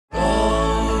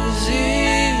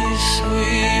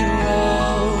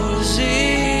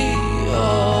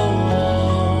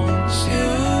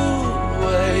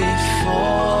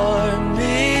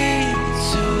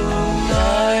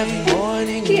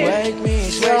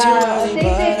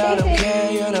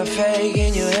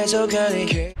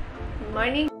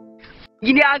morning.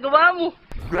 Ginagawa mo!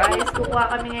 Guys,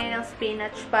 kukuha kami ngayon ng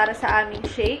spinach para sa aming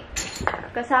shake.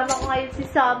 Kasama ko ngayon si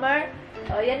Summer.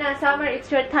 Oh, yan na, Summer,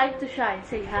 it's your time to shine.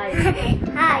 Say hi.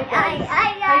 Hi, hi, hi,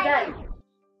 Hi, guys.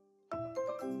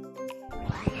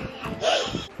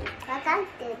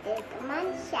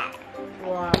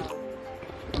 Wow.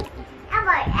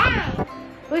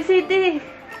 Uy, Siti!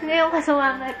 Ngayon ka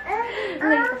sumangat.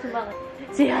 Ngayon ka sumangat.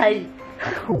 Say hi.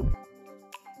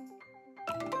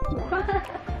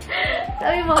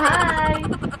 Sabi mo, hi!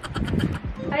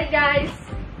 Hi, guys!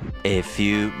 A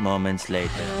few moments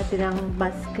later. Natin ang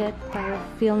basket para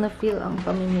feel na feel ang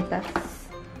pamimitas.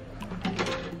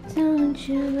 Don't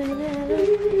you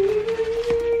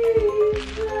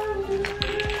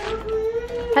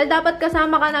Hal, dapat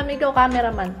kasama ka namin ikaw,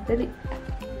 cameraman. Dali.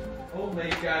 Oh my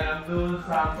god, I'm doing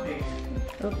something.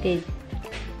 Okay.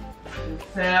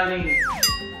 Selling.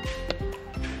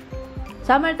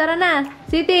 Summer, tara na!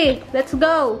 City, let's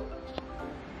go!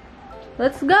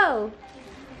 Let's go!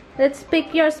 Let's pick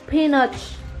your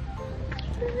spinach.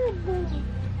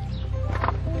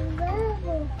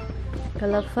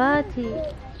 Kalafati.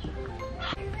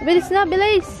 Bilis na,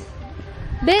 bilis!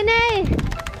 Bene!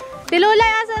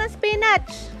 Tilulay, asa na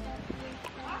spinach?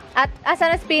 At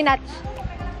asa na spinach?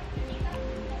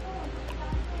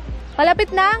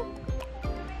 Malapit na?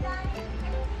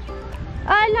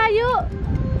 Ay, layo!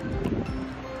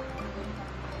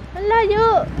 Ang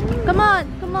layo! Come on!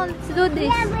 Come on, let's do this!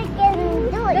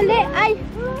 Dali! Ay!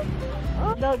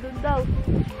 Daw, daw.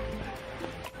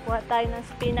 Kuha tayo ng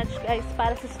spinach, guys,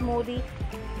 para sa smoothie.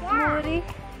 Smoothie.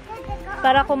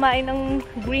 Para kumain ng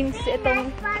greens itong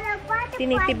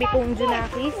tinitibi kong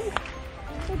junakis.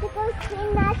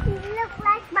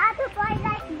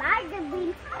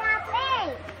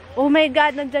 Oh my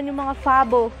god, nandyan yung mga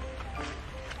fabo.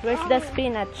 Where's the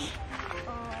spinach?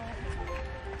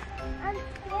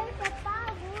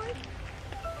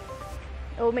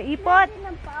 Oh, may ipot.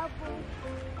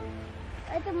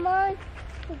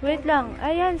 Wait lang.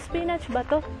 Ayan, spinach ba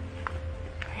to?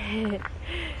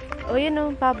 Oh, yan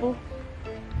o, pabo.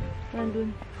 Nandun.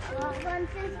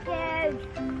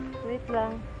 Wait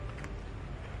lang.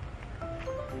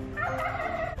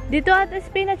 Dito ata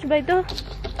spinach ba ito?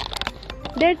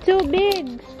 They're too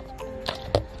big.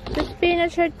 The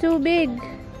spinach are too big.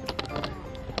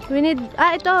 We need...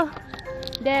 Ah, ito.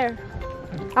 There.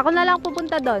 Ako na lang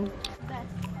pupunta doon.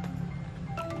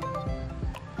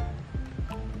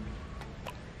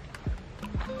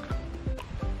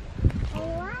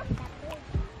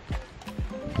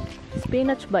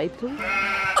 Spinach ba ito?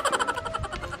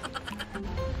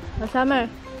 Oh, Summer.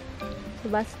 Sa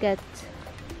basket.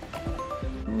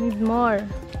 Need more.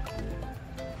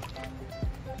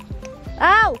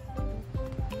 Ow!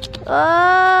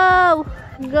 Oh!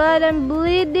 God, I'm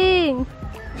bleeding!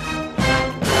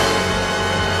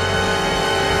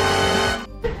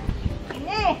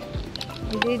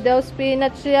 Hindi daw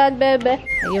spinach yan, bebe.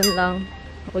 Ayun lang.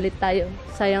 Ulit tayo.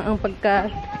 Sayang ang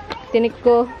pagka-tinik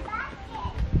ko.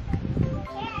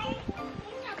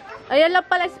 Ayan lang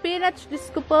pala spinach. Diyos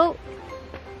ko po.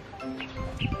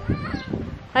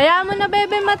 Hayaan mo na,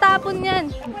 bebe. Matapon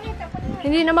yan.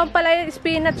 Hindi naman pala yung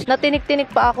spinach. Natinik-tinik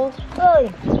pa ako.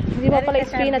 Oy! Hindi mo pala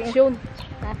yung spinach yun.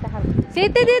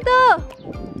 City, dito!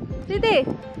 City!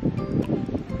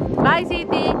 Bye,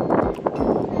 City!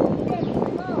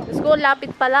 Diyos ko,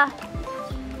 lapit pala.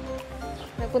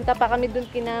 Nagpunta pa kami dun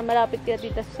malapit kina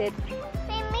Tita Seth.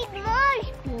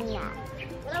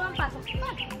 Wala bang pasok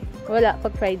pa? Wala,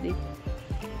 pag Friday.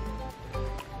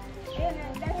 Ayun,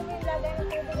 dahil mo yung lagay ng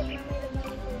tubig at mamay lang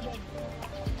ng tubig.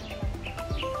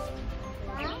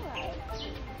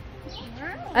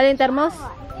 Alin, termos?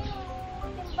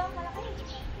 Timbang malaki.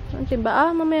 Ang timba?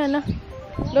 Ah, mamaya na.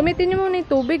 Gamitin niyo muna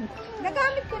yung tubig.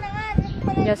 Nagamit ko na nga.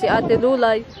 Yan si Ate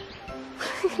Lulay.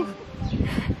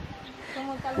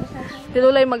 Ate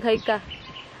Lulay, mag-hi ka.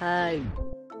 Hi.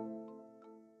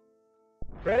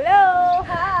 Hello!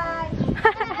 Hi!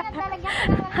 Lalagyan ko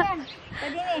naman yan.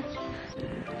 Pwede eh.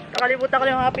 Nakalimutan ko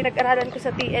yung mga pinag-aralan ko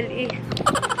sa TLE.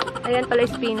 Ayan pala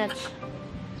yung spinach.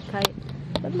 Kahit.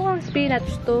 Ba't mukhang spinach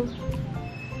to?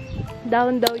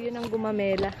 Down daw yun ang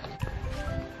gumamela.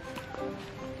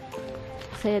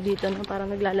 Saya dito, no? Parang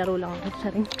naglalaro lang ako.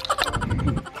 Saring.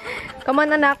 Come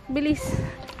on, anak. Bilis.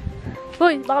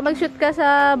 Hoy, baka mag-shoot ka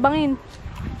sa bangin.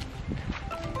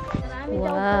 Marami Wow.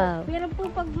 daw po. Pero po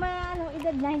pag may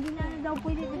edad na, hindi na daw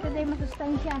pwede dito dahil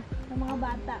masustansya sa mga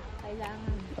bata.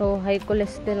 Kailangan. Oh, high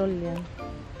cholesterol yan.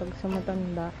 Pag sa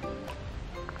matanda.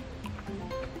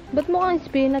 Ba't mukhang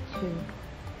spinach yun?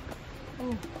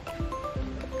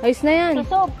 Oh. Ayos na yan. Sa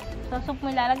soup. Sa soup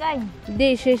mo ilalagay. Hindi,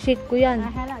 shake ko yan.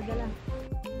 Hala, gala.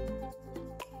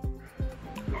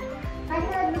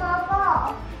 mo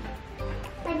po.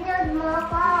 Panood mo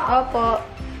po. Opo.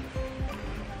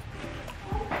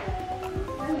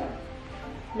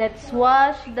 Let's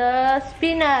wash the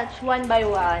spinach one by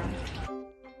one.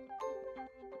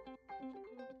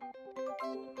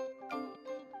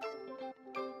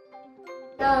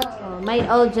 Oh, may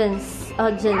audience.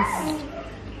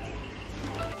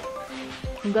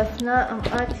 Hugas na ang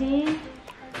ating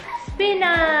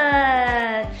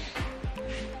spinach.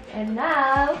 And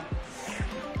now,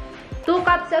 2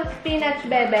 cups of spinach,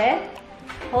 bebe.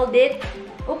 Hold it.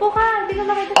 Upo ka. Hindi ka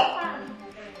makita sa pan.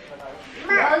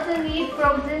 We also need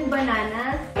frozen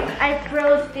bananas. I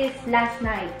froze this last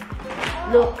night.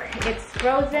 Look, it's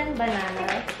frozen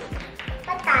bananas.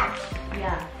 Patas.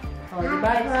 Yeah. Oh,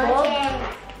 diba? It's cold.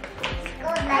 It's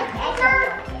cold like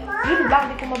egg. Yun ba?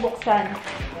 Hindi ko mabuksan.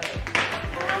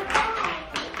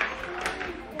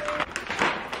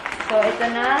 So,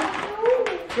 ito na.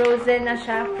 Frozen na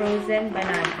siya. Frozen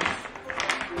bananas.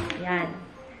 Yan.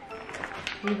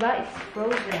 Diba? It's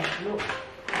frozen. Look.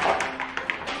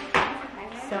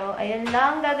 So, ayan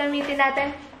lang. Gagamitin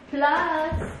natin.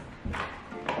 Plus,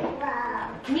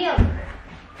 milk.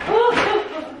 Milk.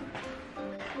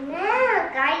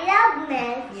 I love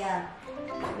milk. Yeah.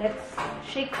 Let's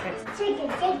shake first. Shake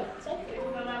it. Sabi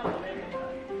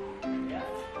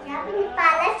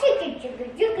pala, shake it.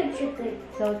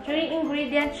 So, 3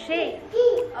 ingredient shake.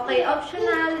 Okay,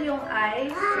 optional yung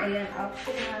ice. Ayan,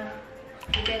 optional.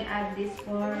 You can add this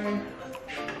for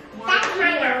more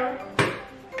feel.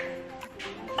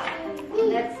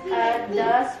 Let's add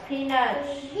the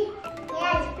spinach.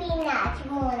 Yes, spinach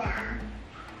muna.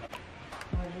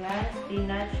 Ayan,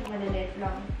 spinach. Maliliit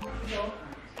lang.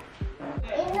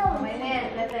 Inom. Okay na yan.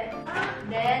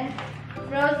 Then,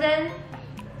 frozen.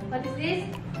 What is this?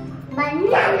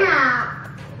 Banana.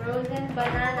 Frozen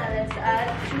banana. Let's add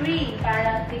 3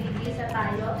 para tigigisa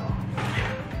tayo.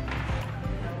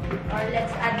 Or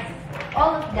let's add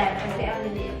all of them kasi ang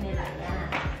liliit nila. Yan.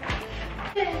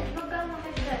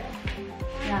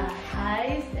 Yeah,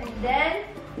 ice. And then,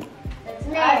 let's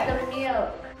add the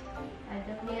milk. Add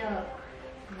the milk.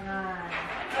 Yan.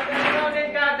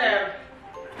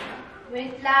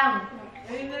 Wait lang.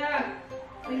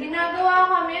 May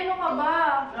ginagawa kami. Ano ka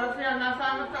ba?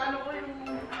 Nasama sa ano ko yung...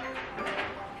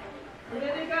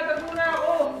 Pagkatikata muna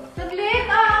ako. Saglit!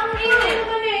 Ang ingay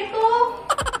naman ito!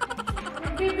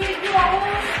 Nagbibideo ako.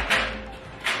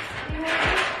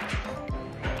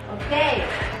 Okay.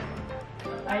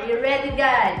 Are you ready,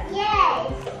 guys?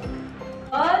 Yes.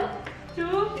 1,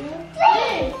 2, 3.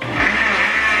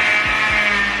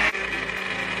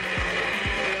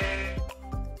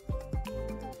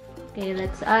 Okay,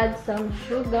 let's add some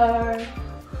sugar.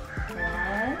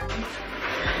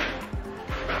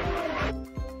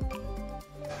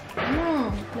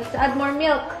 Let's add more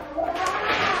milk.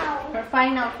 For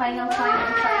final.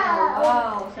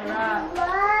 Wow, sarap.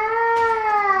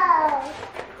 Wow.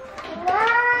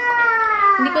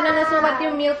 Hindi ko na nasukat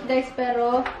yung milk, guys,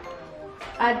 pero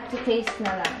add to taste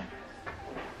na lang.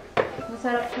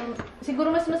 Masarap siya.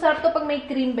 Siguro mas masarap to pag may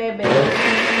cream, bebe.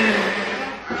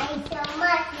 I so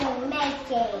much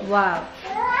amazing. Wow.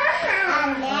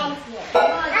 Amazing.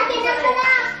 Akin na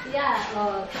pala. Yeah.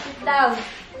 Oh, sit down.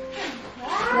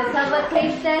 Let's have a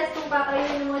taste test kung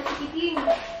kakainin ng mga chikiting.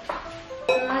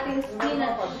 Ang ating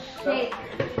spinach shake.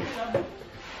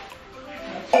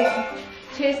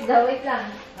 Cheers daw. Wait lang.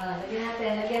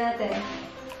 Lagyan natin.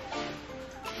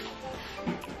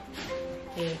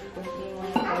 Okay, kunti mo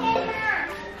yung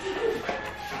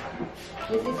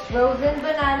This is frozen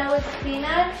banana with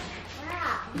spinach.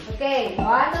 Okay, 1,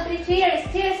 2, 3, cheers!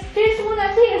 Cheers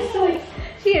muna!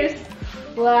 Cheers!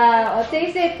 Wow! Oh,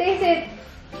 taste it!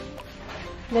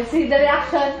 Let's see the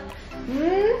reaction.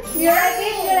 You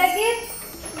like it?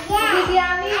 Yeah. Is it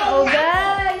yummy? Oh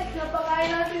guys!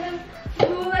 Napakain natin ng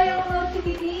gulay yung mga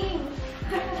chikiting.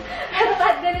 Ano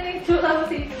kahit ganun yung tsura mo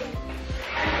si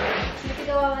Hindi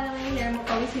kawawa naman yung hair mo.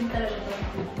 Pawisin talaga ito.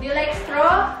 Do you like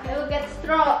straw? I will get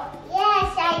straw.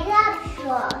 Yes, I love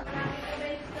straw.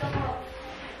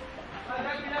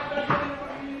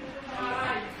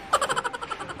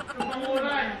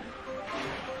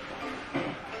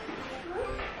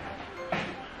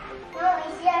 No,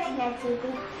 it's yours, Nancy.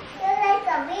 You're like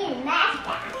a real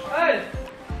master. Hey!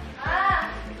 Ah!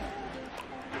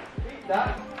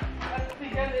 Tigda? At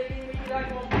tigan ay imigan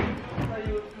mo sa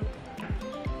YouTube.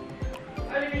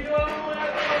 Ay, video mo muna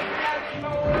ito. Natin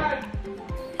maulan.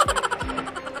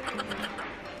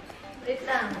 Wait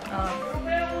lang. Oh. Pero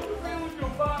kaya mo sa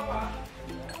YouTube, papa.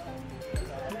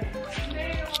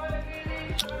 Hindi,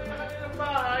 nakalagay sa kanilang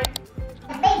bahay.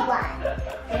 The big one.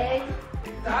 Okay.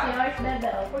 It's yours na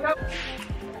daw.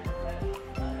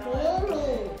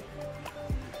 Mimi.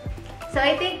 So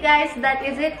I think guys, that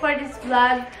is it for this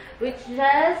vlog, which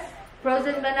just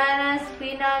frozen bananas,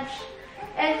 spinach,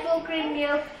 and full cream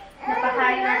milk.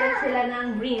 Napakain natin sila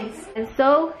ng greens. And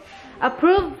so,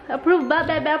 approve? Approve ba,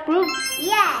 Bebe? Approve?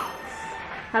 Yes!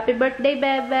 Happy birthday,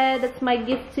 Bebe. That's my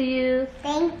gift to you.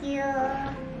 Thank you.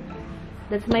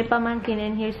 That's my pamangkin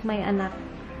and here's my anak.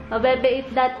 O, Bebe, eat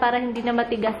that para hindi na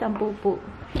matigas ang pupo.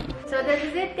 So, that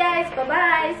is it, guys.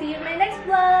 Bye-bye. See you in my next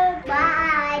vlog.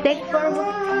 Bye.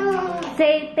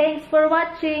 Say thanks for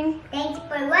watching. Thanks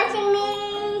for watching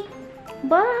me.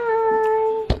 Bye.